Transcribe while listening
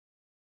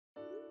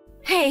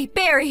Hey,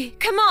 Barry,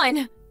 come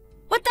on!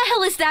 What the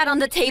hell is that on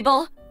the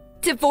table?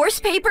 Divorce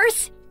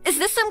papers? Is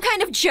this some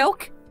kind of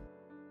joke?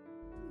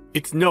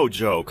 It's no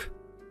joke.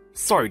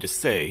 Sorry to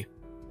say,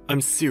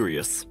 I'm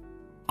serious.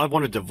 I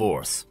want a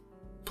divorce.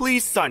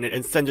 Please sign it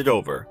and send it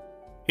over.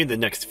 In the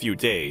next few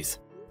days.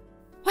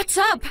 What's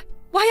up?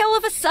 Why all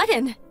of a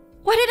sudden?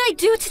 What did I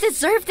do to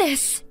deserve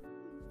this?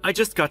 I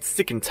just got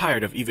sick and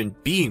tired of even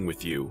being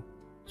with you.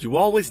 You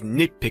always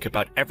nitpick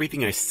about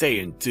everything I say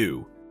and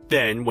do.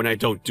 Then, when I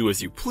don't do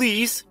as you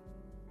please,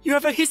 you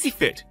have a hissy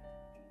fit.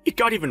 It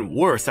got even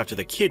worse after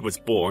the kid was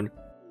born.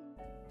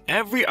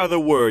 Every other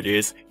word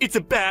is, it's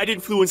a bad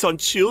influence on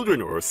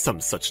children or some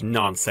such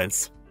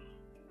nonsense.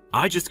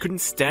 I just couldn't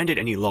stand it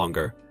any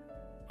longer.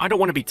 I don't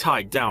want to be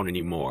tied down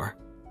anymore.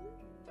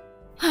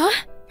 Huh?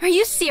 Are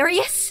you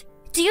serious?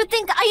 Do you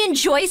think I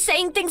enjoy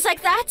saying things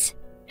like that?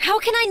 How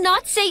can I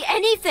not say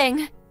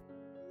anything?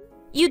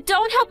 You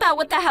don't help out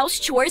with the house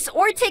chores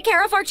or take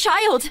care of our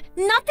child.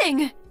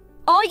 Nothing.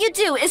 All you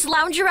do is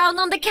lounge around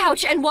on the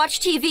couch and watch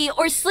TV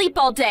or sleep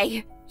all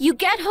day. You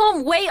get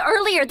home way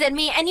earlier than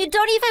me and you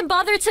don't even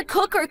bother to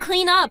cook or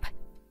clean up.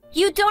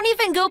 You don't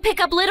even go pick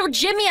up little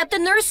Jimmy at the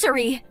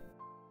nursery.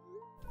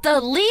 The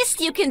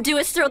least you can do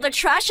is throw the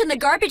trash in the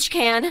garbage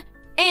can.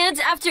 And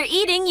after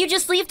eating, you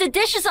just leave the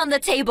dishes on the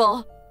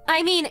table.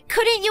 I mean,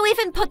 couldn't you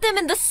even put them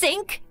in the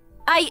sink?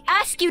 I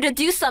ask you to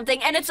do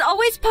something and it's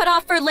always put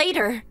off for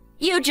later.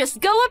 You just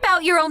go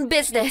about your own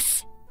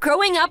business.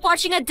 Growing up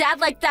watching a dad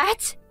like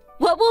that?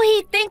 What will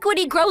he think when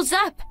he grows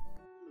up?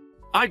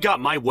 I got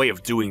my way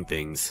of doing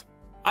things.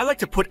 I like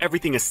to put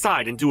everything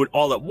aside and do it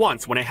all at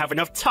once when I have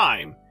enough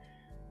time.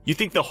 You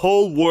think the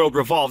whole world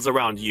revolves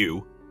around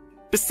you.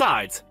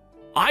 Besides,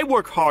 I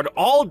work hard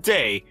all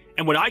day,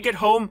 and when I get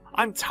home,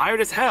 I'm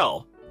tired as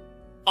hell.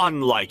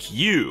 Unlike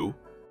you.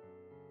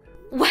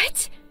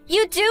 What?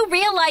 You do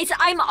realize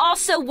I'm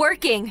also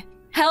working.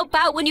 Help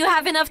out when you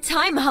have enough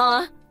time,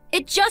 huh?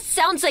 It just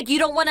sounds like you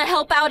don't want to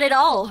help out at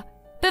all.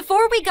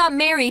 Before we got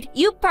married,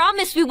 you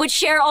promised we would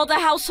share all the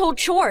household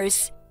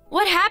chores.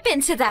 What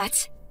happened to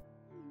that?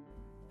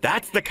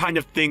 That's the kind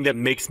of thing that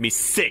makes me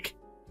sick.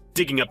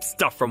 Digging up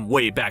stuff from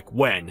way back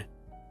when.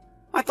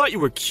 I thought you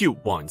were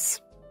cute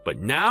once, but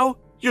now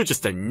you're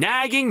just a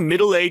nagging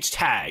middle-aged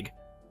hag.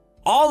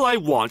 All I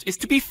want is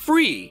to be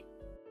free.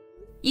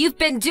 You've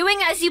been doing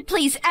as you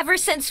please ever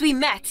since we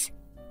met.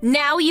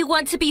 Now you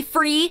want to be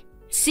free?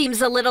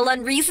 Seems a little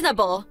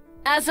unreasonable.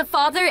 As a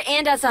father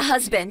and as a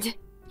husband,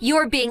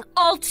 you're being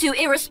all too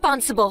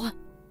irresponsible.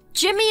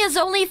 Jimmy is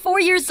only 4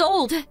 years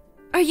old.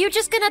 Are you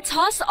just gonna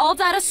toss all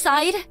that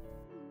aside?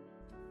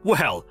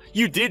 Well,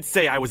 you did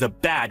say I was a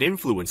bad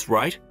influence,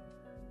 right?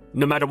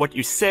 No matter what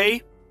you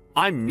say,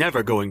 I'm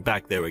never going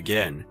back there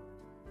again.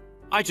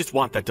 I just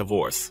want that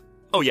divorce.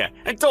 Oh yeah,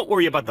 and don't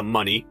worry about the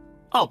money.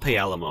 I'll pay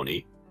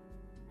alimony.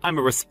 I'm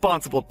a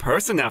responsible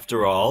person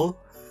after all.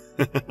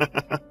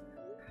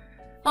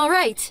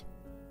 Alright.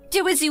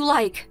 Do as you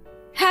like.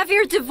 Have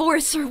your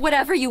divorce or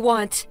whatever you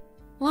want.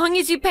 Long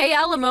as you pay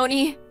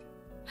alimony,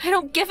 I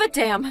don't give a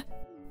damn.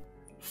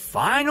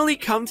 Finally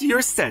come to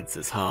your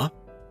senses, huh?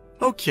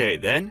 Okay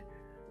then.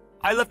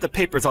 I left the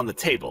papers on the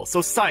table,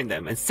 so sign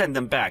them and send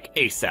them back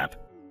ASAP.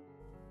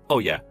 Oh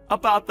yeah,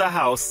 about the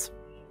house.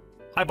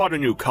 I bought a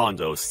new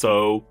condo,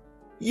 so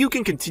you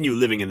can continue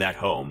living in that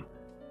home.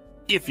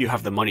 If you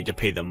have the money to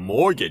pay the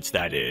mortgage,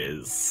 that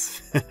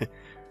is.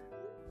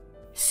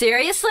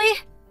 Seriously?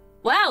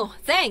 Wow,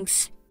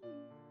 thanks.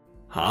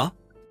 Huh?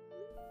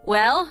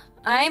 Well,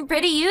 I'm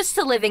pretty used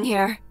to living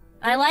here.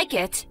 I like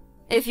it.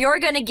 If you're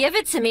gonna give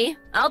it to me,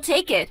 I'll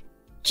take it.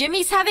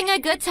 Jimmy's having a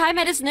good time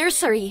at his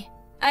nursery.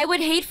 I would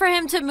hate for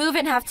him to move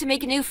and have to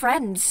make new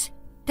friends.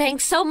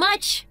 Thanks so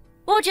much.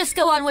 We'll just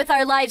go on with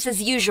our lives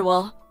as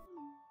usual.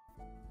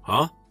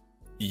 Huh?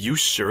 You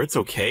sure it's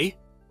okay?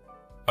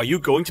 Are you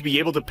going to be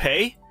able to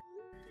pay?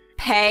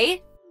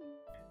 Pay?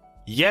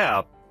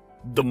 Yeah,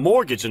 the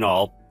mortgage and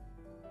all.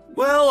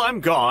 Well, I'm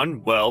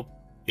gone. Well,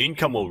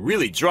 income will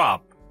really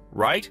drop,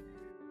 right?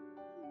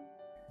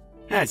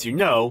 As you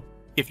know,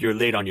 if you're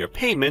late on your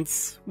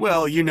payments,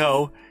 well, you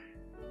know.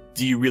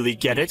 Do you really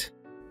get it?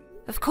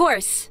 Of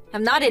course.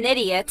 I'm not an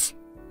idiot.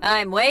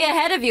 I'm way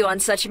ahead of you on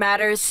such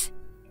matters.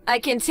 I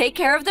can take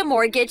care of the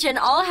mortgage and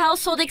all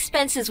household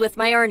expenses with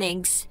my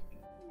earnings.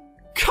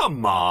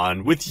 Come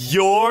on, with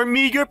your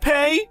meager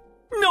pay?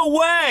 No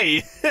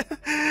way!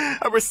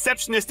 A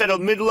receptionist at a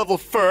mid-level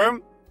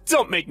firm?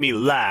 Don't make me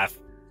laugh.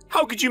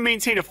 How could you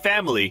maintain a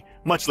family,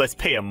 much less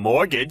pay a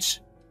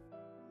mortgage?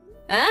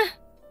 Huh?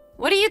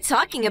 What are you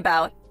talking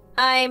about?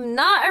 I'm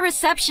not a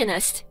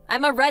receptionist.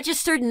 I'm a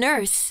registered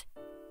nurse.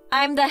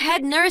 I'm the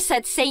head nurse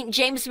at St.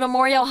 James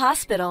Memorial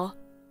Hospital.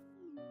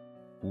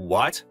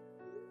 What?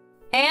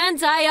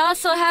 And I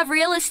also have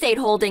real estate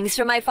holdings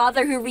from my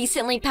father who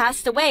recently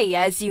passed away,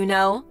 as you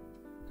know.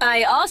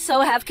 I also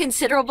have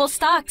considerable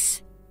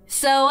stocks,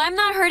 so I'm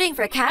not hurting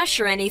for cash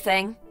or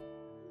anything.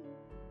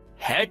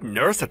 Head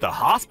nurse at the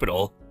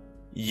hospital?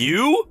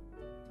 You?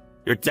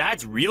 Your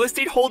dad's real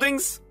estate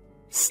holdings?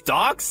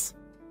 Stocks?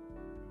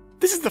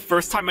 This is the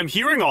first time I'm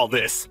hearing all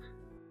this.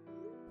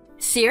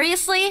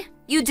 Seriously?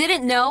 You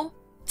didn't know?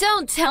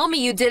 Don't tell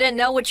me you didn't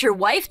know what your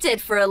wife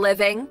did for a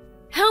living.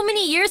 How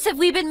many years have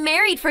we been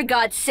married, for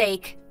God's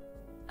sake?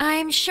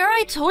 I'm sure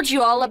I told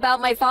you all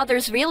about my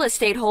father's real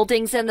estate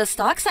holdings and the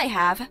stocks I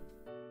have.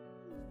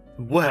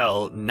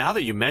 Well, now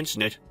that you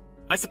mention it,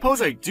 I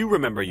suppose I do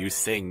remember you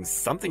saying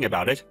something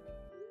about it.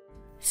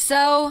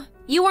 So,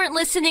 you weren't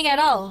listening at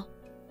all.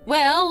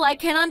 Well, I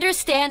can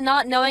understand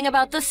not knowing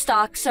about the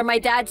stocks or my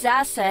dad's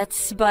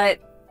assets, but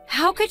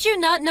how could you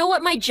not know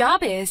what my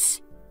job is?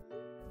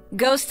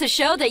 Goes to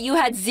show that you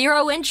had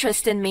zero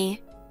interest in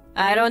me.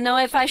 I don't know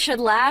if I should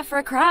laugh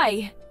or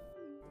cry.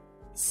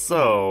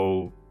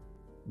 So,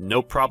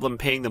 no problem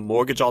paying the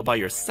mortgage all by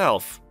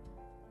yourself?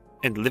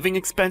 And living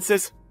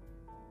expenses?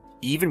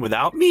 Even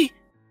without me?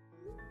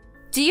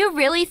 Do you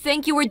really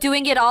think you were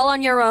doing it all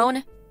on your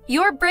own?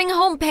 Your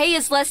bring-home pay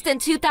is less than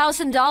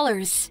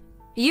 $2,000.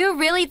 You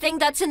really think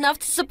that's enough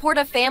to support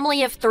a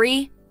family of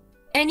 3?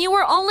 And you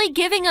were only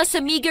giving us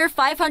a meager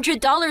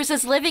 $500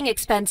 as living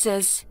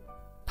expenses.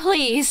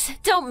 Please,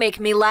 don't make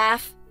me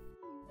laugh.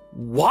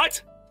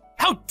 What?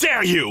 How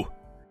dare you!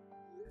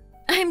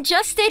 I'm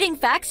just stating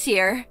facts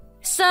here,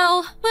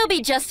 so we'll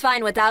be just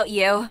fine without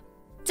you.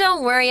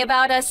 Don't worry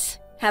about us.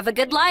 Have a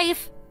good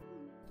life.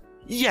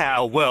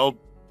 Yeah, well,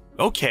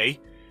 okay.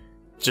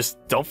 Just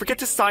don't forget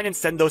to sign and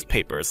send those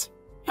papers.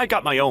 I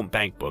got my own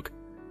bank book.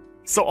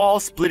 So all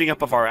splitting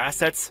up of our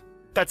assets,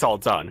 that's all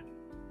done.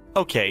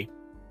 Okay,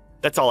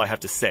 that's all I have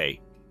to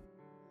say.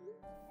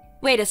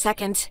 Wait a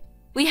second.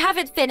 We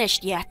haven't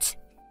finished yet.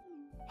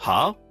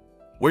 Huh?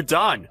 We're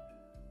done.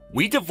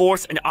 We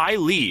divorce and I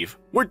leave.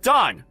 We're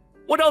done.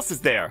 What else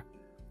is there?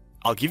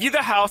 I'll give you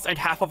the house and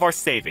half of our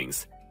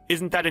savings.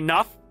 Isn't that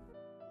enough?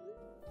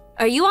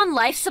 Are you on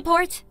life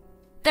support?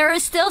 There are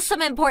still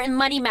some important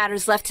money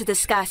matters left to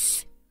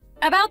discuss.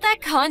 About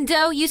that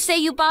condo you say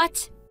you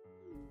bought?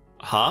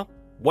 Huh?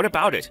 What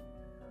about it?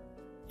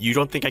 You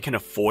don't think I can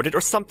afford it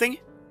or something?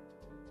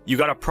 You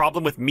got a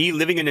problem with me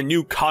living in a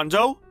new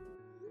condo?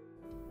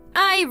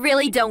 I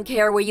really don't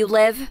care where you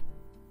live.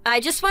 I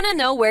just want to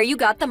know where you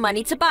got the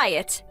money to buy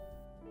it.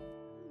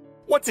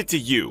 What's it to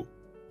you?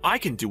 I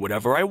can do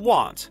whatever I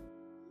want.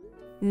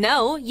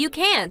 No, you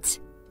can't.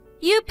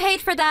 You paid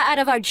for that out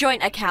of our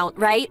joint account,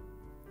 right?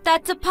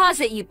 That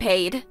deposit you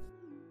paid.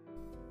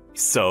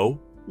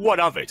 So, what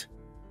of it?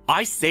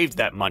 I saved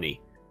that money.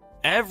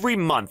 Every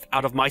month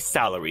out of my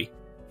salary.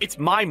 It's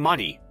my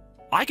money.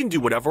 I can do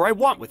whatever I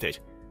want with it.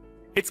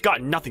 It's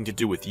got nothing to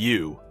do with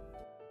you.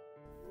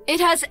 It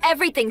has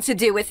everything to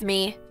do with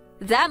me.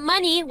 That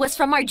money was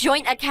from our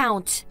joint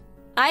account.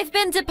 I've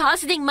been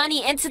depositing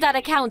money into that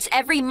account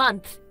every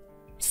month.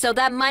 So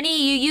that money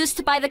you used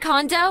to buy the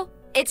condo,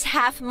 it's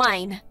half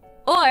mine.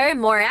 Or,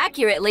 more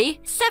accurately,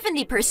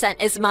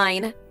 70% is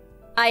mine.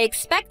 I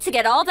expect to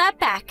get all that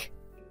back.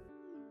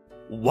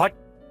 What?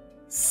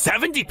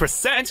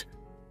 70%?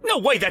 No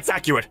way that's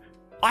accurate!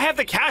 I have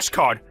the cash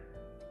card!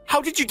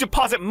 How did you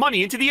deposit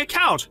money into the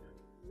account?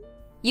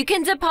 You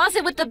can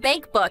deposit with the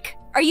bank book.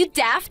 Are you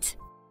daft?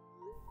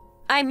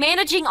 I'm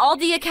managing all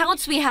the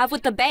accounts we have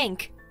with the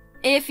bank.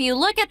 If you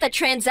look at the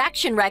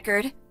transaction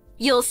record,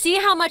 you'll see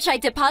how much I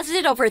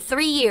deposited over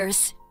 3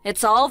 years.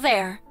 It's all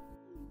there.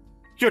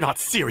 You're not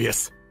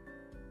serious.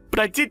 But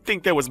I did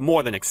think there was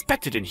more than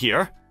expected in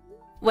here.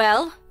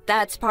 Well,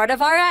 that's part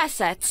of our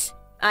assets.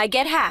 I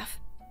get half.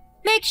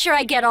 Make sure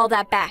I get all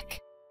that back.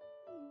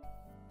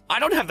 I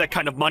don't have that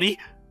kind of money.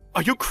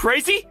 Are you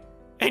crazy?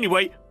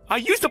 Anyway, I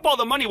used up all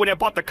the money when I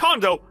bought the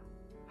condo.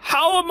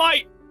 How am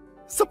I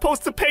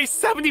supposed to pay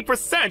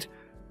 70%?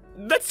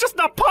 That's just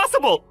not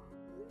possible.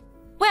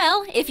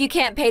 Well, if you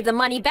can't pay the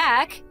money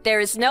back, there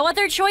is no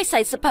other choice,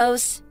 I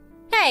suppose.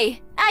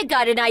 Hey, I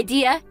got an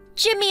idea.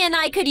 Jimmy and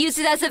I could use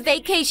it as a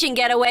vacation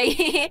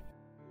getaway.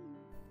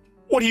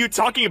 What are you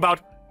talking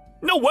about?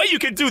 No way you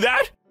can do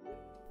that!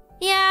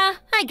 Yeah,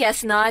 I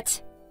guess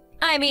not.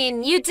 I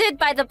mean, you did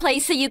buy the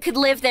place so you could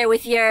live there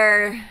with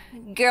your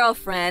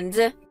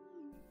girlfriend.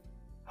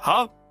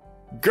 Huh?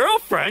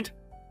 Girlfriend?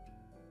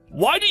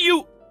 Why do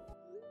you...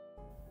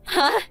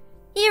 Huh?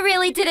 You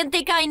really didn't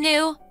think I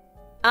knew?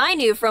 I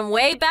knew from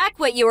way back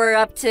what you were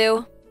up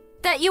to.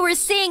 That you were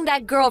seeing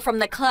that girl from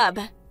the club.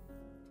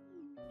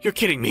 You're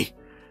kidding me.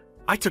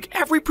 I took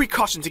every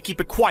precaution to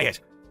keep it quiet.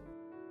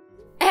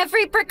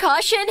 Every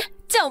precaution?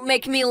 Don't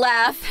make me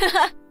laugh.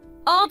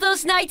 All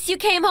those nights you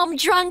came home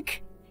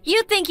drunk?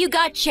 You think you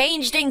got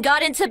changed and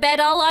got into bed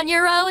all on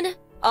your own?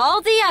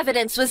 All the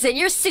evidence was in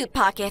your suit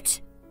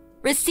pocket.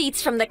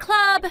 Receipts from the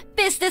club,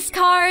 business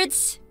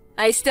cards.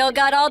 I still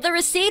got all the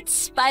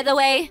receipts, by the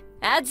way.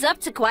 Adds up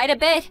to quite a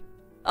bit.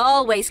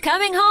 Always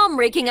coming home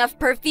reeking of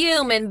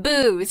perfume and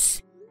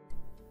booze.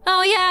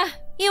 Oh yeah,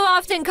 you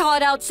often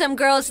called out some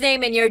girl's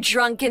name in your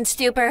drunken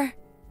stupor.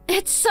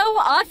 It's so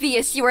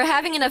obvious you were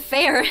having an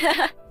affair.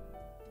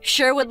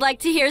 Sure would like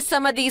to hear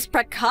some of these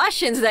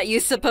precautions that you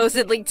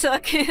supposedly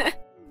took.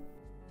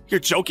 You're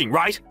joking,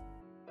 right?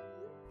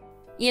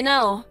 You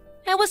know,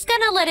 I was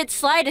gonna let it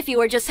slide if you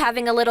were just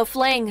having a little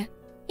fling.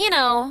 You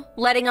know,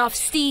 letting off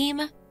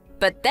steam.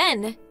 But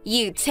then,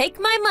 you take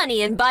my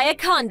money and buy a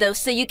condo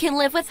so you can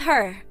live with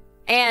her.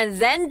 And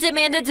then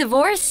demand a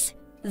divorce?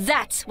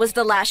 That was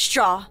the last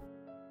straw.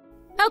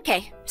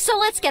 Okay, so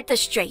let's get this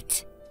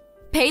straight.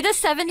 Pay the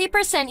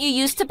 70% you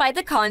used to buy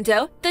the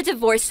condo, the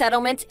divorce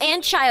settlement,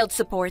 and child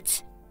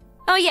support.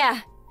 Oh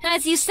yeah,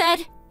 as you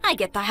said, I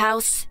get the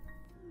house.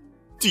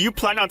 Do you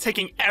plan on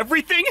taking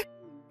everything?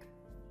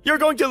 You're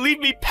going to leave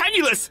me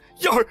penniless!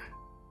 You're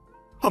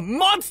a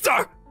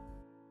monster!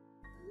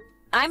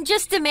 I'm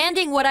just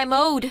demanding what I'm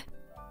owed.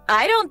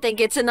 I don't think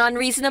it's an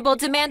unreasonable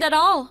demand at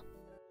all.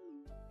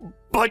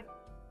 But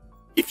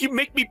if you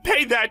make me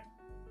pay that,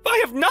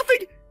 I have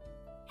nothing!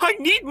 I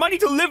need money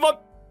to live on.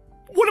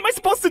 What am I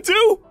supposed to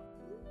do?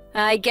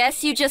 I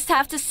guess you just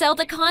have to sell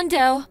the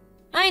condo.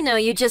 I know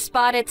you just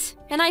bought it,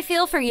 and I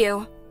feel for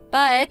you.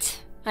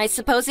 But I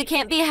suppose it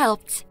can't be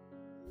helped.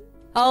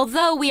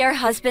 Although we are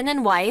husband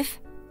and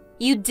wife,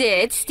 you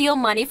did steal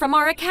money from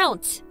our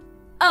account.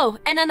 Oh,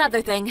 and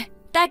another thing.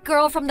 That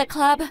girl from the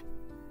club,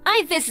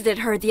 I visited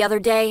her the other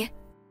day.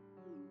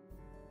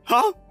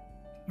 Huh?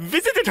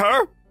 Visited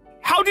her?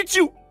 How did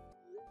you?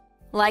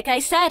 Like I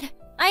said,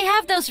 I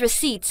have those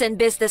receipts and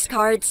business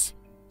cards.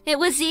 It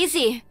was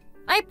easy.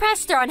 I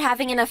pressed her on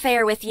having an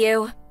affair with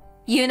you.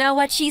 You know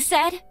what she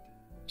said?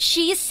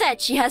 She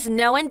said she has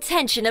no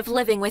intention of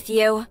living with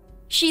you.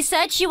 She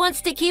said she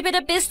wants to keep it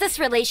a business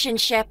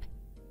relationship.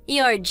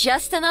 You're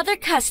just another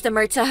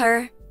customer to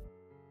her.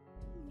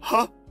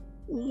 Huh?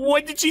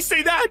 When did she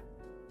say that?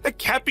 That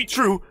can't be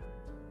true.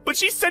 But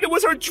she said it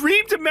was her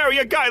dream to marry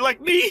a guy like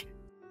me.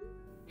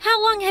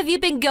 How long have you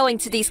been going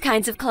to these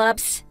kinds of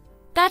clubs?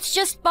 That's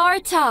just bar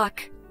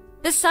talk.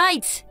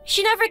 Besides,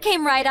 she never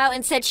came right out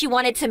and said she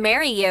wanted to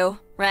marry you,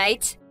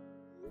 right?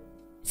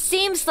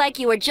 Seems like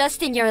you were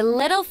just in your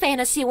little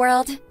fantasy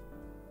world.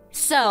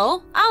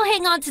 So, I'll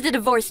hang on to the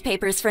divorce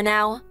papers for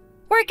now.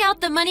 Work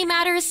out the money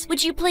matters,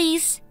 would you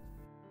please?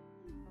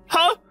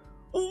 Huh?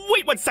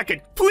 Wait 1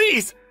 second,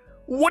 please!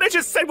 What I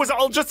just said was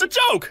all just a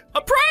joke!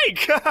 A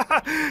prank!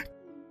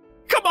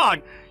 Come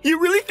on! You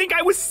really think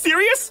I was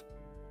serious?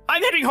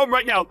 I'm heading home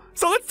right now,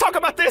 so let's talk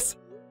about this!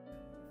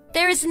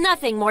 There is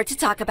nothing more to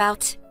talk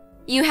about.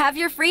 You have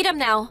your freedom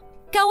now.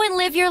 Go and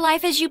live your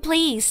life as you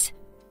please.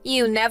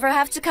 You never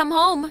have to come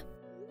home.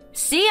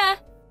 See ya!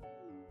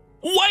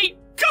 Wait!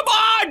 Come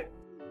on!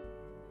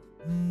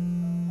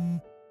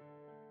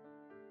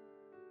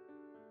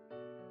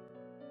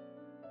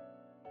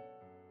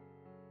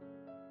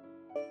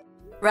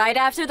 Right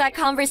after that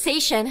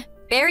conversation,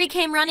 Barry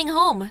came running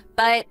home,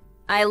 but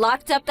I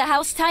locked up the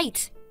house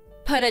tight,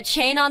 put a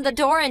chain on the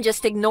door and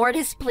just ignored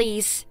his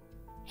pleas.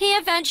 He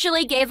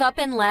eventually gave up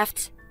and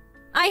left.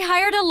 I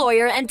hired a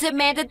lawyer and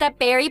demanded that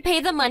Barry pay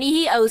the money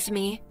he owes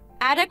me,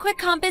 adequate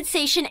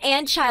compensation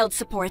and child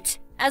support,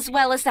 as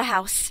well as the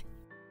house.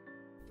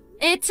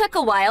 It took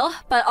a while,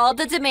 but all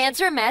the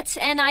demands were met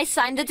and I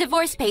signed the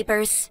divorce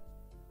papers.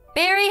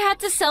 Barry had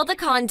to sell the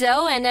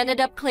condo and ended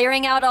up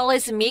clearing out all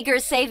his meager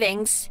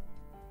savings.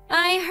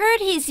 I heard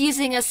he's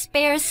using a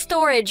spare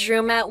storage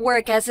room at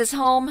work as his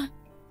home.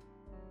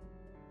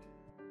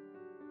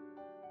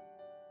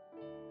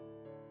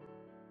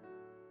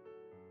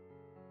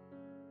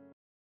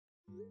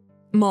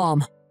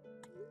 Mom,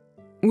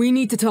 we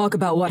need to talk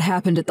about what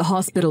happened at the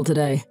hospital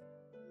today.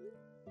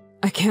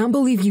 I can't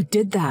believe you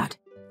did that.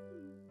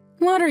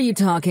 What are you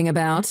talking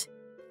about?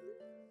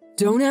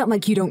 Don't act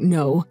like you don't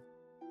know.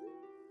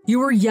 You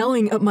were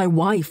yelling at my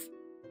wife.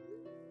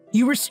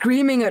 You were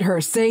screaming at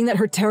her, saying that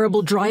her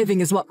terrible driving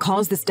is what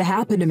caused this to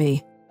happen to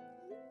me.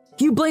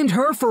 You blamed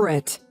her for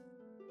it.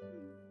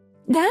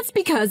 That's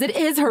because it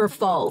is her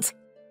fault.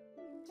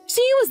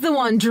 She was the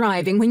one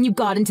driving when you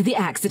got into the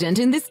accident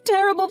and this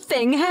terrible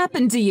thing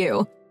happened to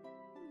you.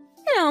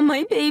 Now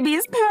my baby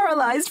is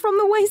paralyzed from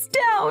the waist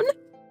down.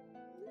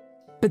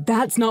 But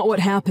that's not what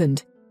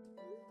happened.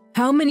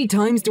 How many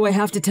times do I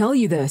have to tell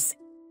you this?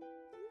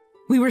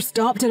 We were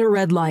stopped at a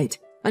red light,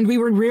 and we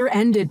were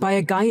rear-ended by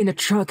a guy in a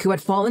truck who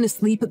had fallen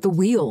asleep at the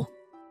wheel.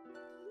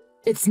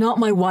 It's not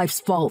my wife's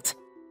fault.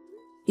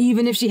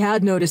 Even if she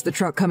had noticed the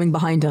truck coming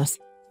behind us,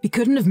 we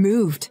couldn't have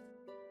moved.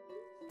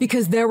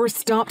 Because there were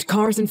stopped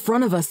cars in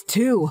front of us,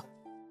 too.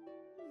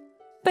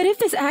 But if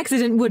this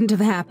accident wouldn't have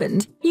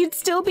happened, you'd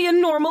still be a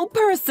normal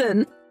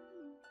person.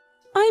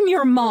 I'm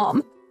your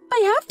mom.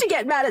 I have to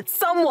get mad at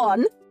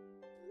someone.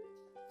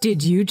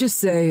 Did you just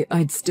say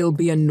I'd still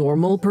be a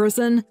normal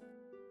person?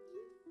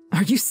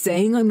 Are you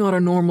saying I'm not a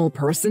normal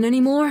person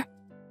anymore?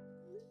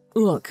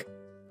 Look,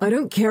 I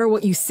don't care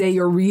what you say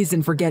your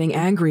reason for getting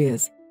angry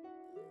is.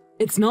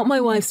 It's not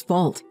my wife's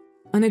fault,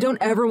 and I don't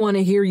ever want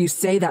to hear you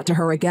say that to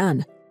her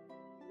again.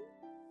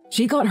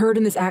 She got hurt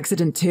in this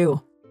accident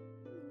too.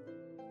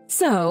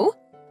 So,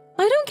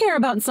 I don't care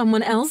about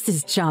someone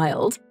else's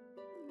child.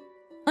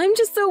 I'm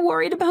just so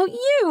worried about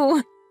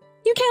you.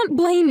 You can't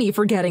blame me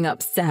for getting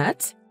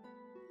upset.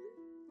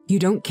 You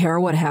don't care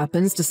what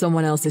happens to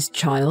someone else's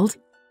child?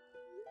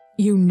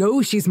 You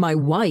know she's my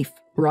wife,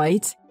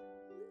 right?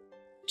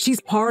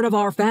 She's part of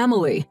our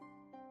family.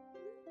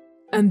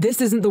 And this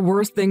isn't the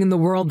worst thing in the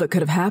world that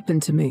could have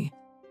happened to me.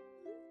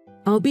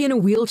 I'll be in a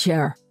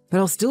wheelchair, but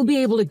I'll still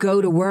be able to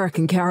go to work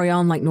and carry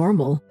on like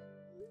normal.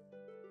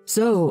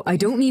 So, I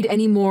don't need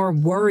any more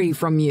worry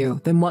from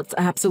you than what's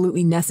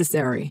absolutely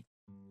necessary.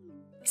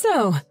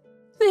 So,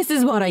 this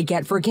is what I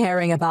get for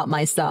caring about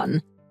my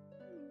son.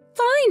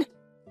 Fine,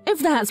 if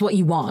that's what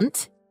you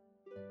want.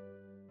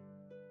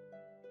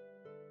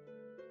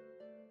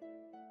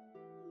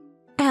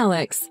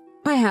 Alex,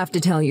 I have to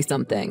tell you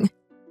something.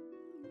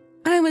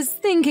 I was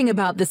thinking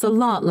about this a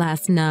lot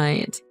last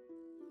night,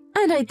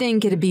 and I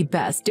think it'd be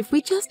best if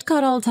we just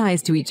cut all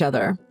ties to each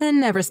other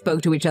and never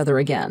spoke to each other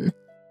again.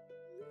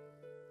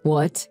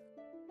 What?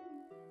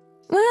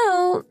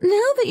 Well,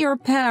 now that you're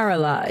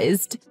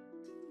paralyzed,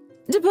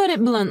 to put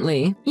it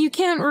bluntly, you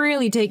can't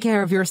really take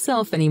care of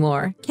yourself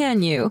anymore,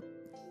 can you?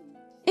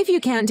 If you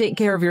can't take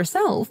care of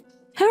yourself,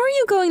 how are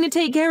you going to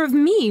take care of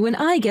me when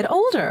I get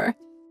older?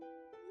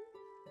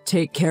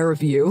 Take care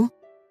of you?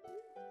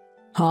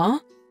 Huh?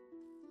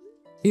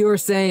 You're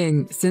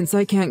saying, since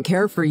I can't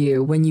care for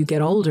you when you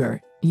get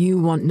older, you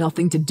want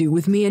nothing to do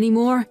with me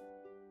anymore?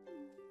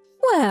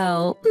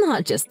 Well,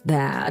 not just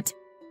that.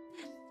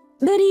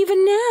 But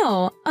even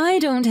now, I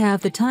don't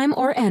have the time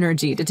or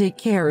energy to take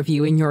care of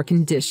you in your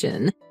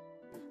condition.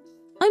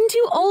 I'm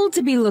too old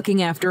to be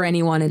looking after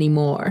anyone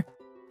anymore.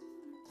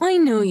 I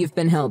know you've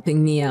been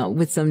helping me out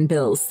with some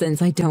bills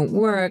since I don't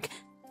work,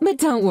 but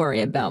don't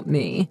worry about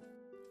me.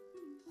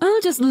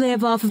 I'll just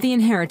live off of the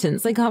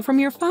inheritance I got from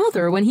your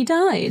father when he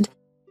died.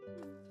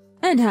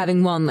 And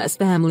having one less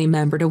family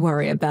member to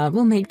worry about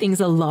will make things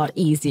a lot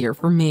easier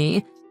for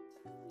me.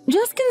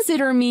 Just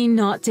consider me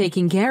not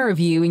taking care of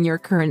you in your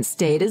current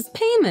state as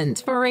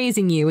payment for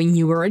raising you when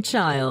you were a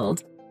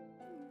child.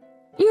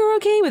 You're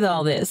okay with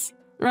all this,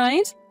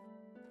 right?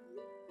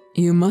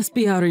 You must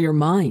be out of your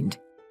mind.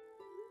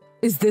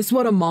 Is this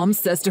what a mom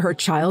says to her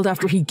child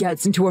after he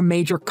gets into a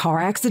major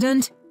car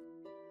accident?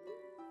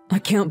 I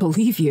can't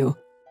believe you.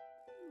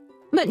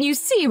 But you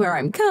see where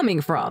I'm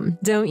coming from,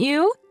 don't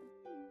you?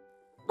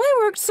 I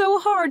worked so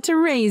hard to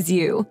raise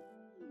you.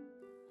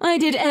 I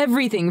did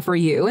everything for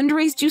you and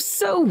raised you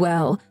so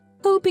well,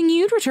 hoping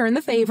you'd return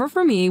the favor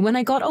for me when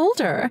I got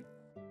older.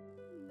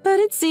 But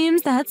it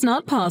seems that's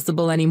not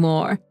possible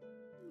anymore.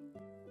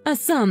 A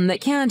son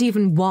that can't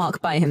even walk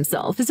by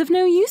himself is of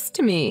no use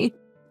to me.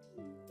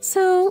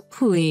 So,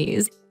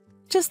 please,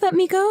 just let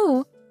me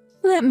go.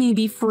 Let me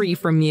be free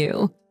from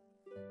you.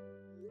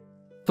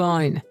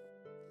 Fine.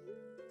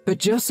 But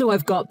just so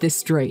I've got this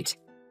straight.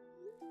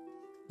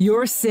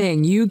 You're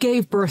saying you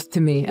gave birth to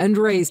me and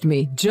raised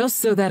me just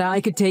so that I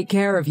could take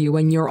care of you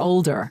when you're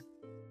older.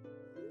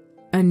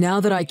 And now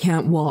that I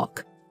can't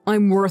walk,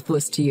 I'm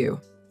worthless to you,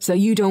 so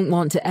you don't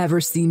want to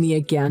ever see me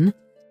again?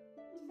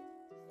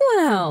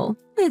 Well,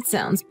 it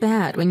sounds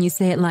bad when you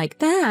say it like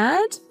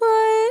that,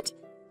 but...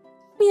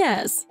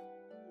 yes.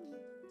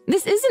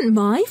 This isn't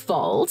my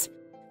fault.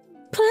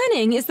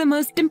 Planning is the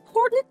most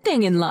important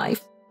thing in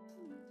life.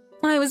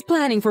 I was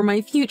planning for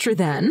my future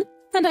then,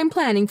 and I'm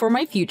planning for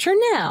my future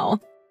now.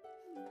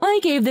 I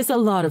gave this a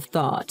lot of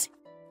thought.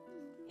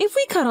 If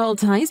we cut all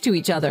ties to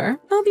each other,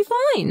 I'll be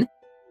fine.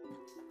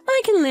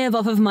 I can live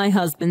off of my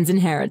husband's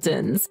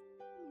inheritance.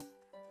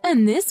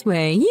 And this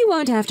way, you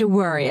won't have to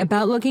worry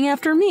about looking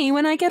after me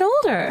when I get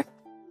older.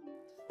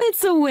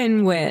 It's a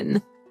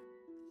win-win.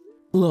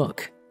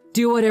 Look,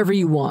 do whatever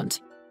you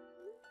want.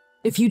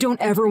 If you don't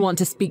ever want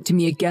to speak to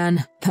me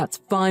again, that's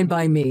fine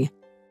by me.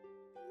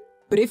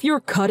 But if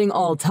you're cutting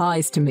all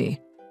ties to me,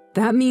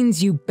 that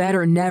means you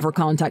better never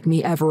contact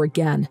me ever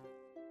again.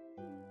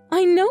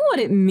 I know what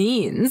it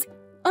means.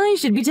 I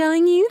should be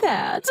telling you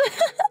that.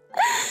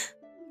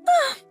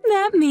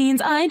 That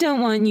means I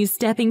don't want you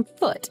stepping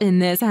foot in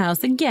this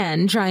house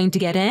again trying to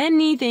get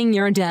anything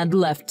your dad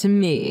left to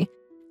me.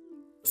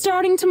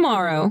 Starting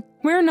tomorrow,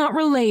 we're not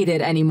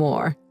related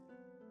anymore.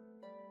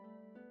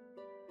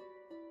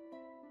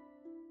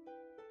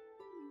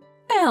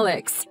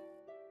 Alex,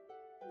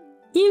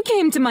 you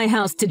came to my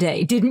house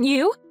today, didn't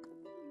you?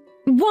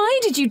 Why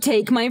did you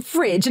take my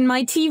fridge and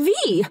my TV?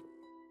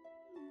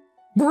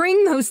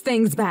 Bring those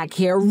things back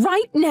here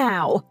right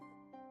now!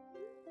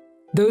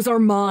 Those are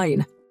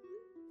mine.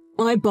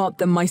 I bought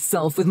them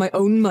myself with my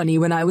own money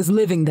when I was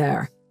living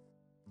there.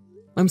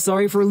 I'm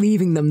sorry for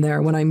leaving them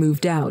there when I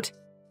moved out.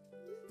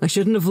 I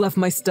shouldn't have left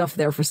my stuff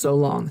there for so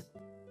long.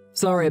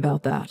 Sorry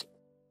about that.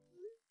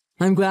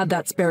 I'm glad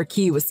that spare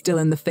key was still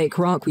in the fake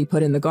rock we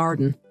put in the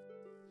garden.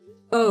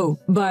 Oh,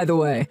 by the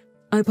way,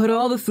 I put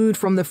all the food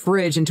from the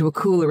fridge into a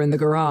cooler in the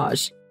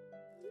garage.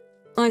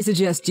 I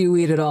suggest you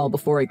eat it all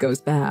before it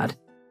goes bad.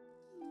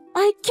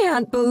 I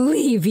can't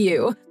believe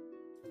you!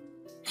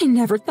 I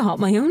never thought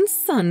my own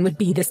son would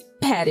be this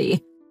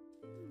petty.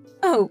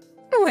 Oh,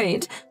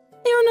 wait,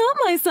 you're not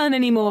my son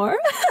anymore.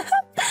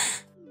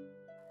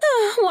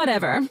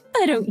 Whatever,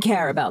 I don't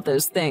care about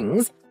those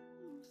things.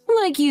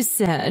 Like you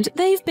said,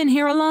 they've been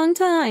here a long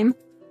time.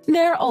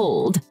 They're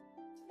old.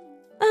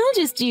 I'll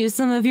just use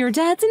some of your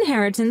dad's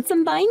inheritance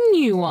and buy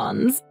new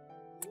ones.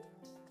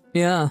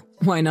 Yeah,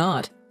 why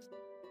not?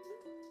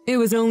 It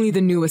was only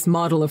the newest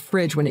model of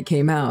fridge when it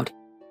came out.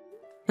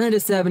 And a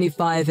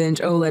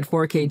 75-inch OLED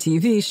 4K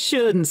TV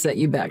shouldn't set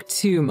you back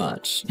too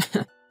much.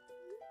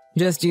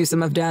 Just use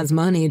some of Dad's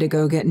money to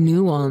go get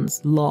new ones,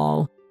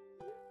 lol.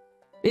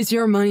 It's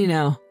your money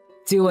now.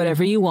 Do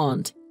whatever you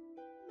want.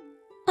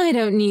 I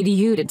don't need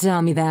you to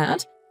tell me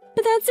that,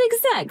 but that's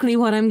exactly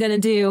what I'm gonna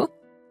do.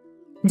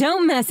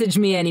 Don't message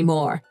me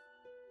anymore.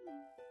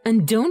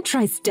 And don't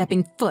try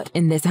stepping foot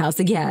in this house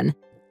again.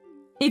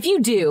 If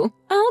you do,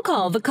 I'll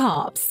call the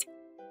cops.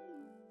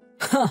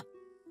 Huh,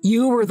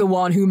 you were the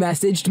one who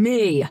messaged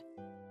me.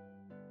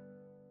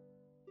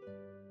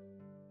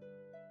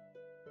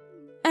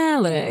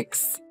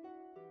 Alex.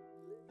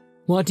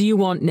 What do you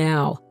want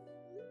now?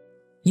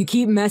 You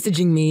keep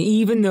messaging me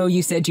even though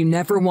you said you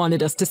never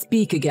wanted us to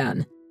speak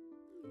again.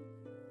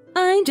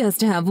 I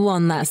just have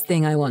one last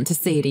thing I want to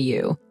say to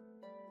you.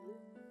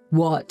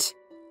 What?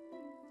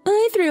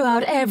 I threw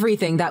out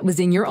everything that was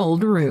in your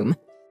old room.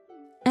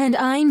 And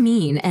I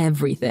mean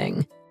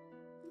everything.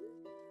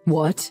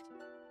 What?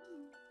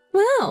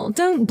 Well,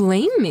 don't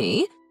blame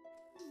me.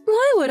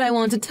 Why would I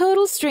want a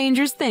total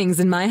stranger's things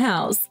in my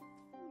house?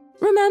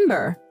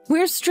 Remember,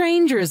 we're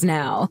strangers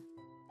now.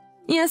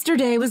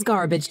 Yesterday was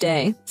garbage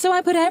day, so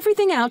I put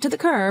everything out to the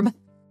curb.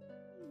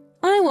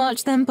 I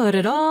watched them put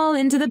it all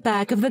into the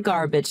back of the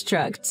garbage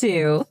truck,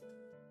 too.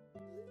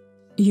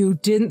 You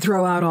didn't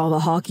throw out all the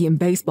hockey and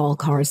baseball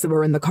cards that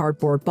were in the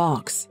cardboard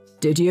box,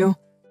 did you?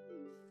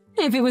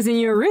 If it was in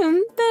your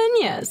room, then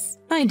yes,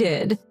 I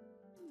did.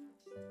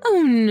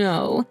 Oh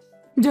no,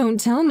 don't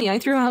tell me I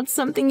threw out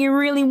something you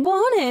really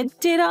wanted,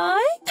 did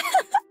I?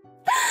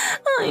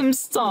 I'm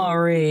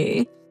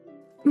sorry.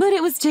 But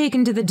it was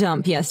taken to the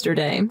dump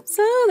yesterday,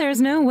 so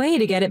there's no way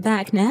to get it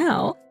back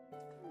now.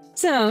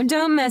 So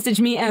don't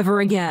message me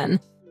ever again.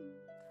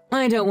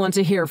 I don't want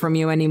to hear from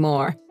you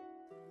anymore.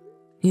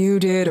 You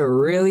did a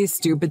really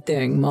stupid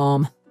thing,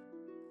 Mom.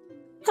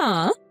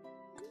 Huh?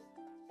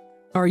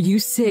 Are you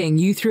saying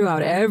you threw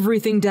out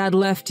everything Dad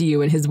left to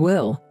you in his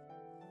will?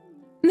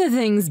 The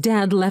things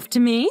Dad left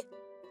to me?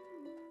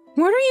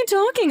 What are you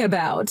talking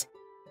about?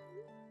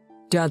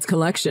 Dad's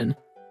collection.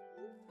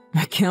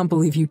 I can't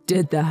believe you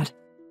did that.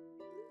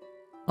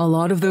 A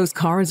lot of those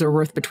cards are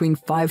worth between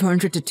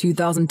 $500 to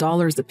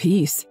 $2,000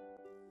 apiece.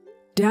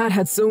 Dad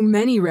had so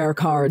many rare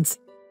cards.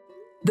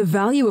 The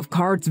value of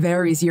cards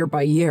varies year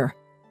by year,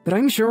 but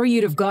I'm sure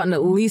you'd have gotten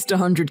at least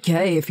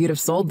 $100K if you'd have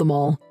sold them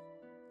all.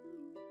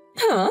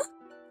 Huh?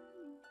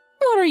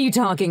 What are you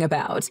talking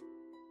about?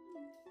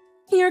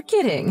 You're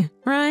kidding,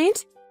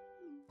 right?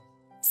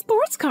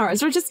 Sports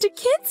cards are just a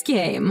kid's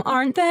game,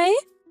 aren't they?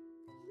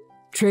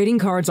 Trading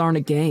cards aren't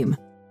a game.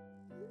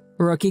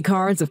 Rookie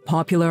cards of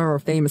popular or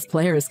famous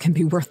players can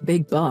be worth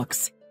big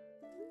bucks.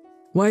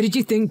 Why did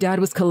you think Dad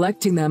was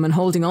collecting them and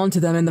holding on to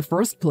them in the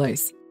first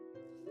place?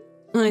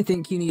 I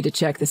think you need to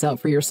check this out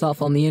for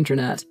yourself on the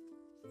internet.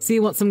 See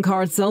what some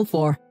cards sell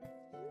for.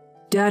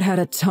 Dad had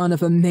a ton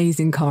of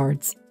amazing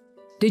cards.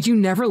 Did you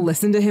never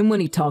listen to him when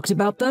he talked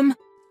about them?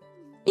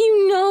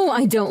 You know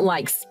I don't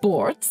like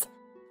sports.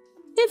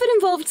 If it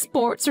involved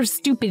sports or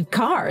stupid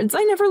cards,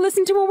 I never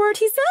listened to a word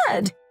he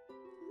said.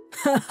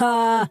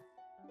 Haha.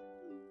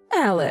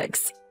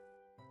 Alex.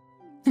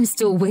 I'm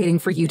still waiting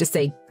for you to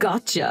say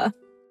gotcha.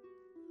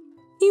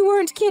 You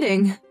weren't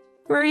kidding,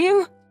 were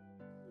you?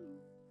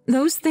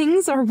 Those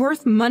things are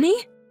worth money?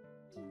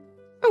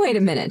 Wait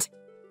a minute.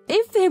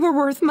 If they were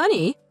worth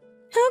money,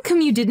 how come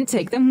you didn't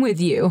take them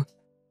with you?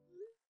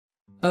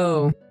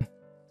 Oh,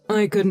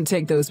 I couldn't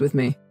take those with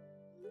me.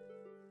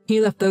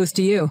 He left those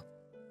to you.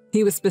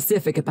 He was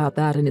specific about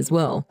that in his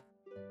will.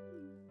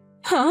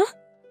 Huh?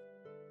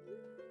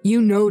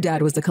 You know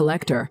Dad was a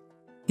collector.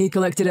 He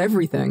collected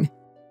everything.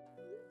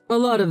 A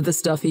lot of the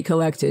stuff he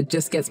collected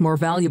just gets more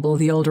valuable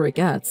the older it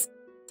gets.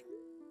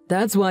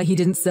 That's why he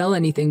didn't sell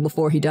anything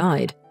before he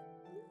died.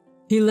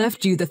 He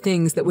left you the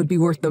things that would be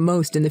worth the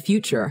most in the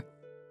future.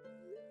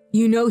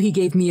 You know he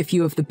gave me a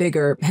few of the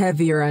bigger,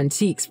 heavier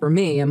antiques for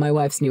me and my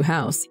wife's new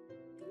house.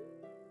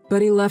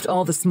 But he left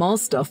all the small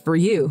stuff for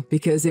you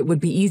because it would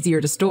be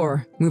easier to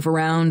store, move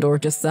around, or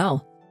just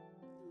sell.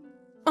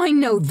 I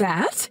know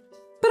that,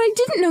 but I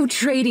didn't know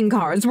trading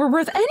cards were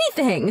worth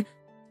anything.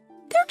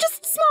 They're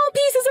just small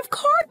pieces of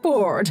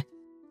cardboard.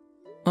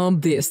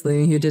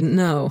 Obviously, you didn't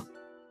know.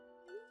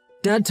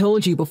 Dad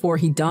told you before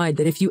he died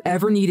that if you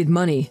ever needed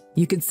money,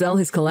 you could sell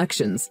his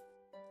collections.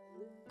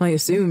 I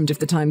assumed if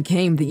the time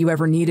came that you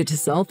ever needed to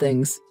sell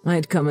things,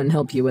 I'd come and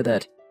help you with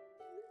it.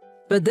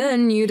 But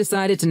then you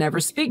decided to never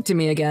speak to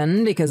me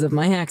again because of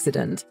my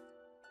accident.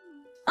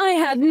 I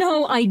had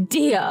no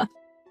idea.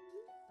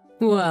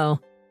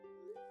 Well,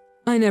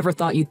 I never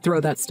thought you'd throw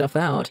that stuff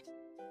out.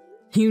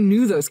 You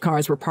knew those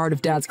cards were part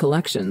of Dad's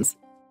collections.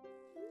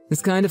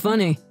 It's kind of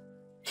funny.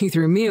 You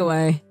threw me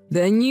away,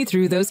 then you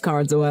threw those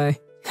cards away.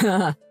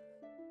 Haha.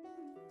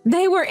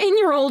 They were in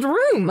your old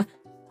room.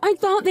 I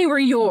thought they were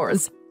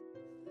yours.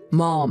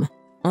 Mom,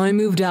 I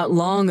moved out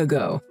long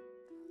ago.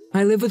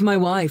 I live with my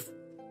wife.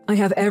 I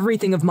have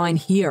everything of mine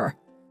here.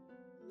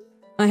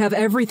 I have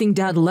everything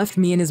Dad left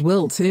me in his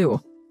will,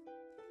 too.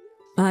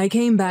 I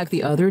came back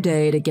the other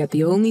day to get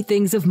the only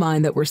things of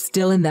mine that were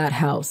still in that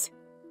house.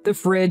 the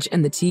fridge,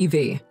 and the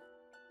TV.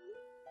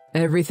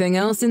 Everything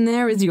else in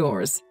there is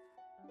yours.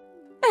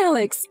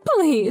 Alex,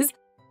 please.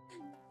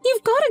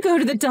 You've got to go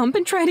to the dump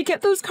and try to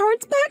get those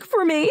cards back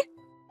for me.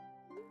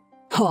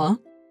 Huh?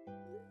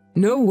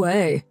 No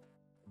way.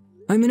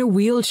 I'm in a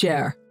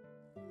wheelchair.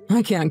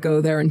 I can't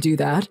go there and do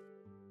that.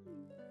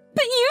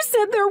 But you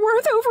said they're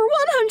worth over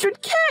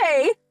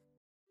 100K!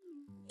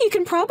 You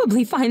can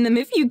probably find them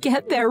if you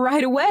get there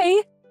right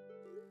away.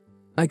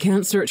 I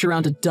can't search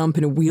around a dump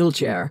in a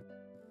wheelchair.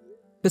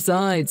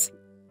 Besides,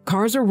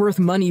 cars are worth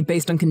money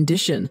based on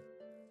condition.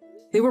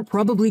 They were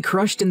probably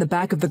crushed in the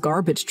back of the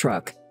garbage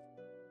truck.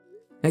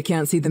 I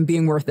can't see them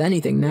being worth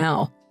anything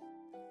now.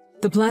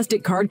 The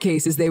plastic card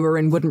cases they were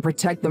in wouldn't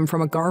protect them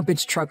from a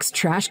garbage truck's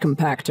trash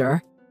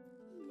compactor.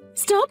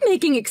 Stop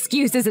making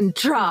excuses and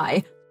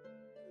try.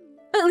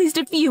 At least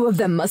a few of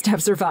them must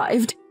have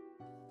survived.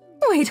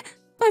 Wait,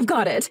 I've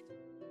got it.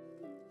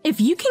 If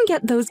you can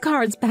get those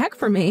cards back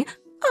for me,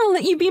 I'll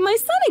let you be my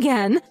son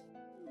again.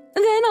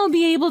 Then I'll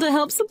be able to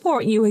help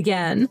support you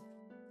again.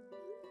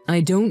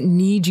 I don't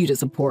need you to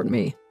support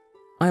me.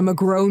 I'm a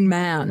grown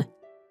man.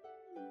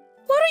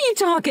 What are you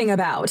talking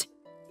about?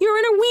 You're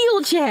in a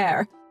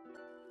wheelchair.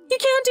 You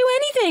can't do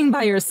anything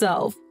by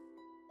yourself.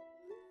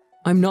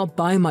 I'm not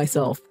by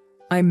myself.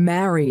 I'm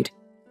married.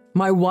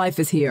 My wife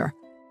is here.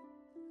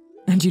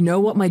 And you know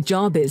what my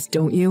job is,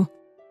 don't you?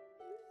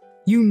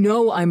 You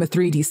know I'm a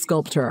 3D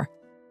sculptor.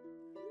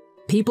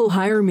 People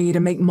hire me to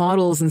make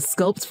models and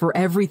sculpts for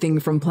everything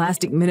from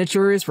plastic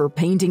miniatures for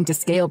painting to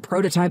scale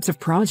prototypes of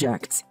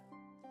projects.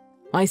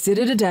 I sit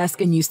at a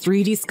desk and use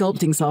 3D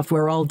sculpting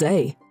software all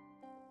day.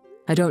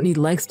 I don't need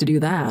legs to do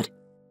that.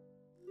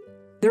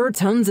 There are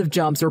tons of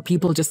jobs where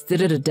people just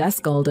sit at a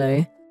desk all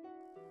day.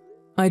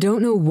 I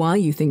don't know why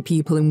you think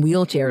people in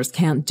wheelchairs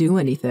can't do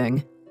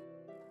anything.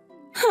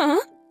 Huh?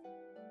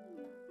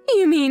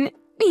 You mean,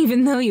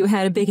 even though you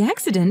had a big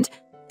accident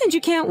and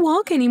you can't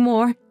walk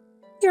anymore,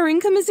 your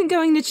income isn't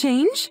going to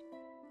change?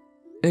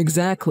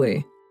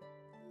 Exactly.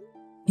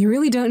 You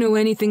really don't know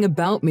anything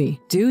about me,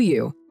 do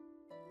you?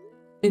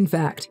 In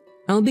fact,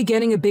 I'll be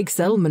getting a big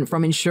settlement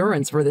from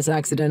insurance for this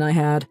accident I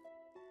had.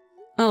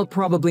 I'll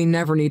probably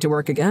never need to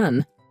work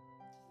again.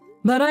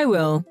 But I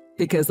will,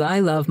 because I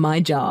love my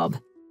job.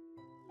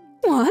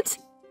 What?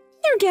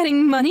 You're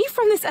getting money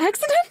from this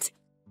accident?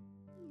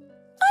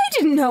 I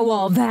didn't know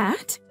all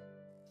that.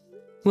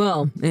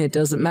 Well, it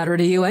doesn't matter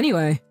to you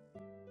anyway.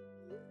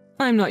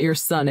 I'm not your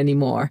son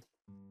anymore.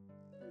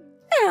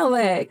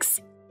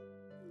 Alex!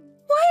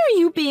 Why are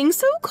you being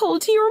so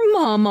cold to your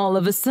mom all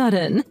of a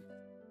sudden?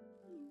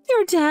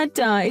 Your dad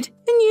died,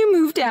 and you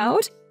moved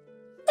out.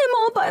 I'm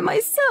all by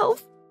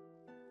myself.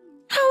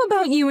 How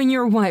about you and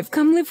your wife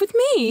come live with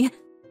me?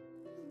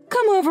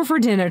 Come over for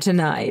dinner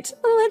tonight.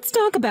 Let's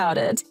talk about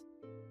it.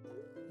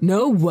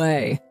 No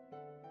way.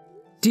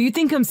 Do you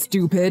think I'm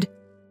stupid?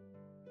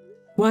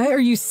 Why are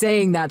you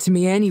saying that to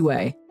me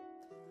anyway?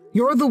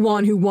 You're the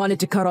one who wanted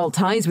to cut all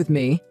ties with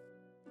me.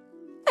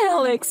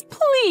 Alex,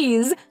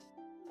 please!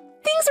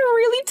 Things are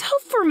really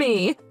tough for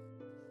me.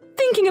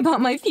 Thinking about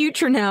my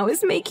future now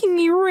is making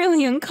me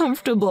really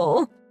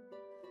uncomfortable.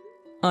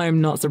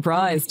 I'm not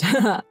surprised.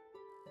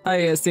 I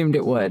assumed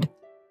it would.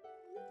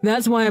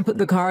 That's why I put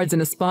the cards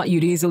in a spot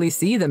you'd easily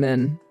see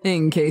them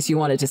in case you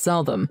wanted to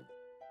sell them.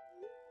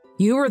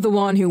 You were the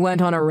one who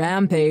went on a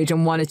rampage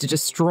and wanted to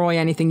destroy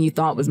anything you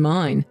thought was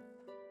mine.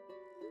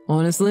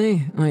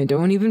 Honestly, I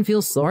don't even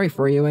feel sorry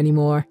for you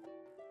anymore.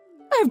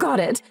 I've got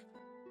it.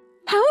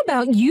 How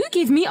about you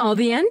give me all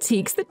the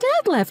antiques that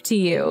Dad left to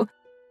you?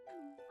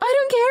 I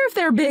don't care if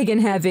they're big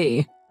and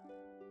heavy.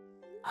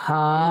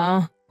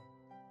 Huh?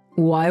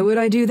 Why would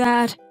I do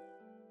that?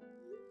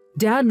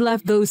 Dad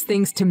left those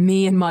things to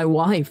me and my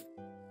wife.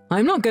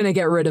 I'm not gonna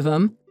get rid of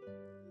them.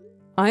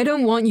 I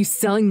don't want you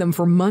selling them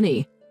for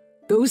money.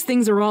 Those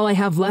things are all I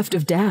have left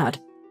of Dad.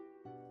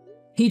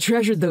 He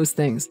treasured those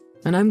things,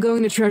 and I'm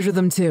going to treasure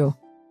them too.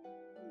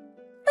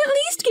 At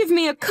least give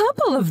me a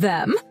couple of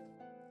them.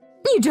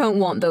 You don't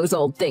want those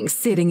old things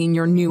sitting in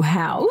your new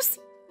house.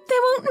 They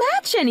won't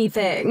match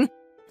anything.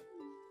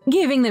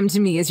 Giving them to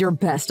me is your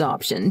best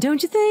option,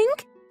 don't you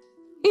think?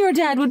 Your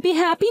dad would be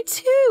happy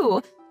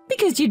too,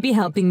 because you'd be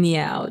helping me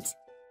out.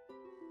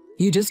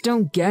 You just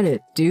don't get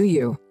it, do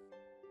you?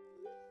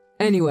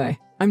 Anyway,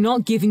 I'm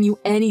not giving you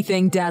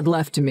anything Dad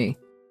left to me.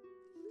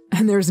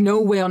 And there's no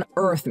way on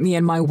earth me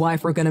and my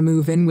wife are gonna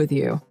move in with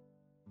you.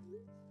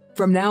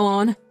 From now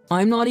on,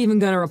 I'm not even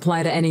gonna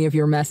reply to any of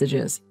your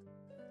messages.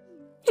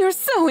 You're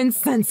so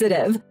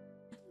insensitive.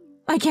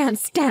 I can't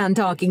stand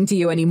talking to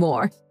you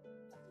anymore.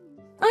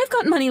 I've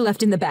got money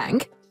left in the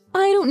bank.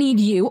 I don't need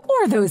you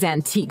or those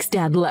antiques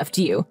Dad left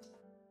you.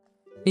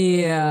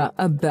 Yeah,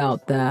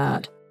 about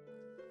that.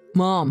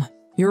 Mom,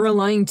 you're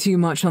relying too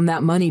much on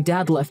that money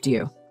Dad left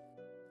you.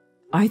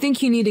 I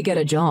think you need to get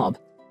a job.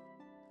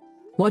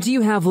 What do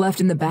you have left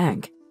in the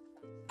bank?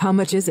 How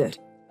much is it?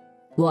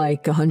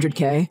 Like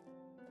 100K?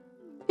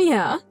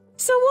 Yeah,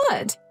 so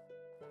what?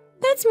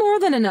 That's more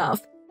than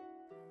enough.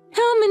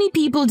 How many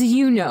people do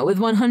you know with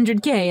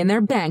 100K in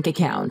their bank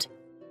account?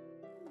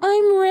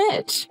 I'm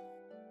rich.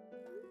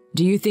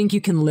 Do you think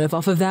you can live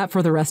off of that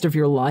for the rest of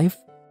your life?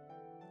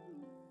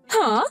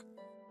 Huh?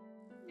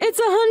 It's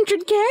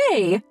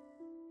 100K!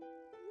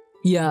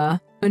 Yeah,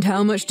 and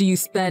how much do you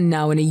spend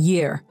now in a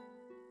year?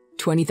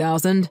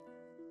 20,000?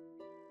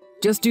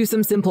 Just do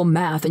some simple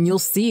math and you'll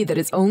see that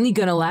it's only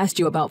gonna last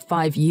you about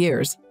 5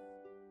 years.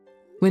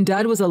 When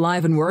Dad was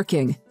alive and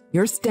working,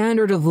 your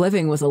standard of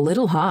living was a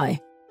little high.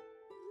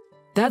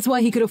 That's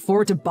why he could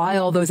afford to buy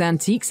all those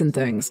antiques and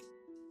things.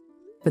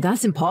 But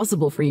that's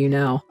impossible for you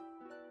now.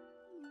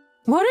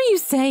 What are you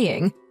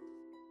saying?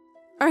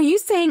 Are you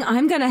saying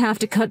I'm gonna have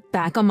to cut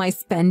back on my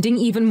spending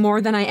even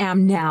more than I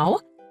am now?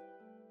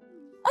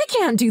 I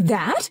can't do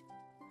that!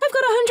 I've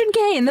got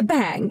 100K in the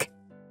bank!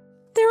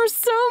 There are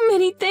so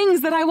many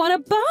things that I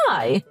want to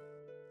buy!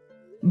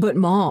 But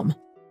Mom,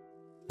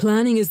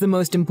 planning is the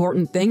most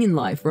important thing in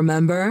life,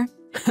 remember?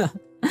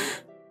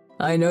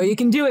 I know you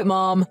can do it,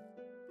 Mom!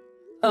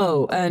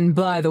 Oh, and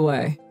by the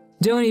way,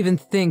 don't even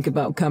think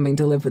about coming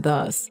to live with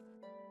us.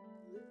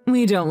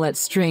 We don't let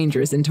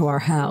strangers into our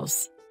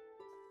house.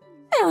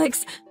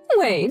 Alex,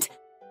 wait!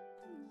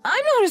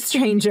 I'm not a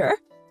stranger!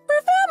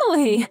 We're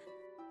family!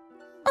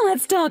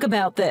 Let's talk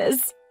about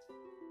this.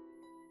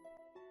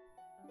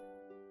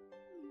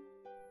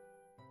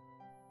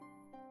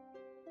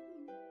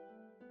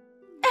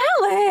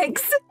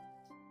 Alex!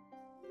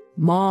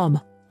 Mom,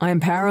 I'm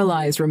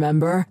paralyzed,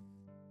 remember?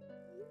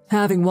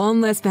 Having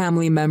one less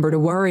family member to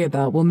worry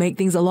about will make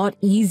things a lot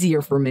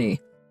easier for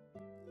me.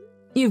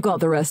 You've got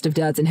the rest of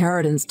Dad's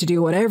inheritance to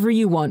do whatever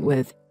you want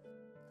with.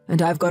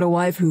 And I've got a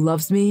wife who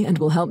loves me and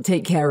will help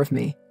take care of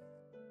me.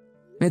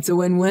 It's a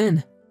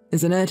win-win,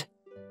 isn't it?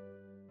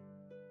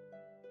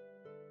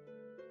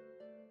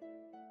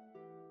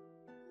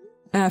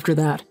 After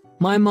that,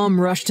 my mom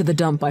rushed to the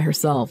dump by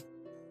herself.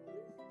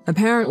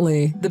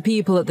 Apparently, the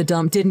people at the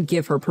dump didn't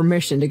give her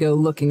permission to go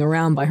looking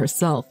around by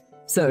herself,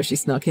 so she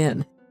snuck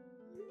in.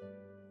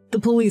 The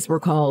police were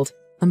called,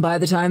 and by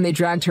the time they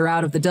dragged her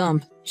out of the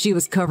dump, she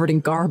was covered in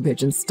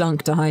garbage and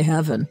stunk to high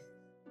heaven.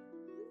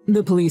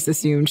 The police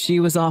assumed she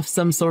was off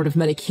some sort of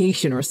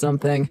medication or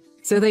something,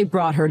 so they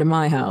brought her to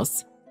my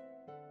house.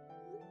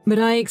 But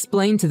I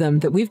explained to them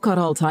that we've cut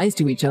all ties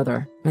to each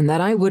other, and that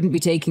I wouldn't be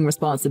taking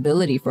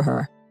responsibility for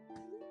her.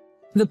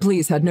 The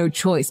police had no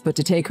choice but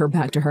to take her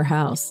back to her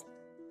house,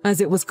 as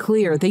it was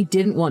clear they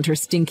didn't want her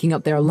stinking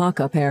up their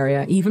lockup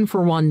area even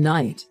for one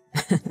night.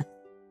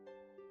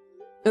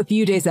 A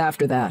few days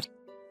after that,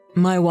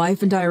 my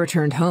wife and I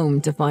returned home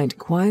to find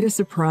quite a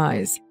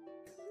surprise.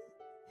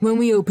 When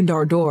we opened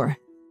our door,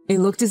 it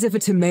looked as if a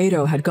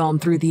tomato had gone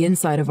through the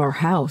inside of our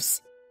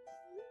house.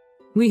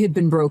 We had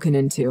been broken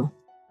into.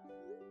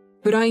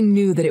 But I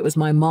knew that it was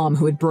my mom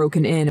who had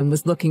broken in and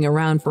was looking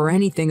around for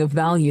anything of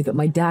value that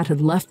my dad had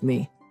left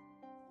me.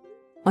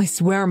 I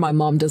swear my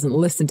mom doesn't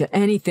listen to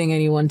anything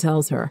anyone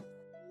tells her,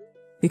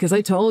 because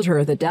I told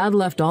her that Dad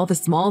left all the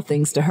small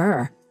things to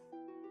her.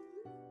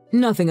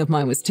 Nothing of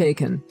mine was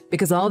taken,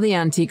 because all the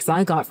antiques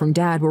I got from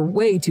Dad were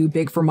way too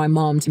big for my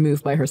mom to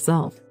move by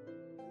herself.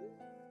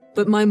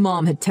 But my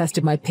mom had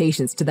tested my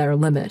patience to their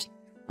limit,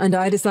 and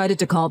I decided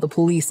to call the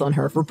police on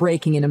her for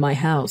breaking into my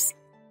house.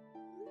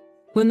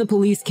 When the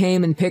police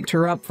came and picked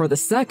her up for the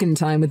second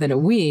time within a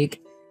week,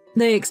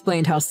 they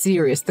explained how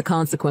serious the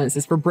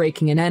consequences for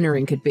breaking and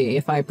entering could be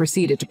if I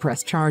proceeded to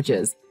press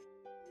charges.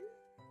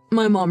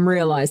 My mom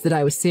realized that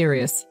I was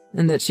serious,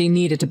 and that she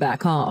needed to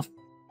back off.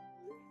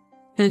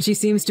 And she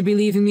seems to be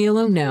leaving me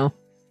alone now,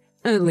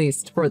 at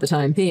least for the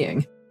time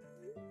being.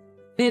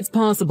 It's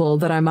possible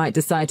that I might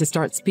decide to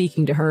start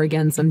speaking to her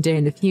again someday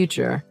in the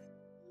future.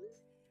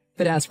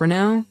 But as for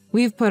now,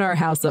 we've put our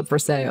house up for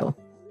sale.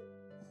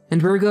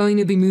 And we're going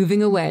to be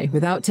moving away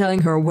without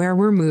telling her where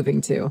we're moving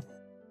to.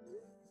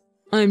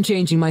 I'm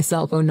changing my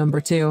cell phone number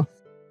too.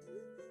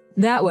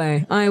 That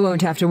way, I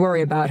won't have to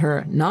worry about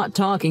her not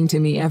talking to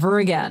me ever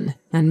again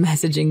and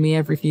messaging me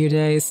every few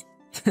days.